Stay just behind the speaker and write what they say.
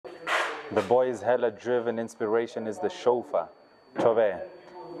The boy's hella-driven inspiration is the chauffeur. Tobe,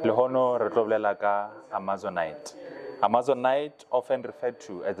 lehono re tlo bolela ka Amazonite. Amazonite, often referred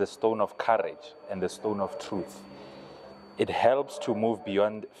to as the stone of courage and the stone of truth. It helps to move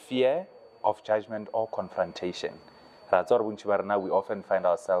beyond fear of judgment or confrontation. That's why we often find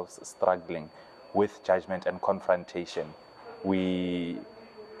ourselves struggling with judgment and confrontation. We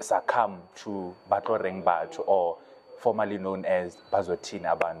succumb to battle ring bat, or formerly known as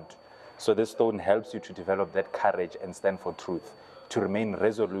bazotina band. So this stone helps you to develop that courage and stand for truth, to remain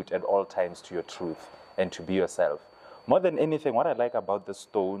resolute at all times to your truth and to be yourself. More than anything, what I like about the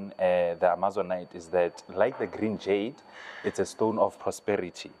stone, the Amazonite, is that, like the green jade, it's a stone of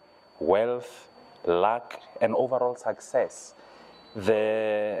prosperity, wealth, luck, and overall success.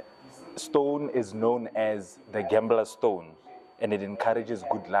 The stone is known as the gambler stone, and it encourages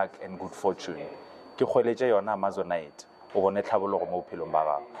good luck and good fortune. Ke kgweletše yona Amazonite, o bone tlhabologo mo bophelong ba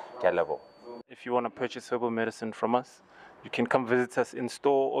gago. Ke a leboga. If you want to purchase herbal medicine from us, you can come visit us in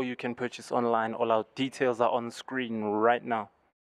store or you can purchase online. All our details are on screen right now.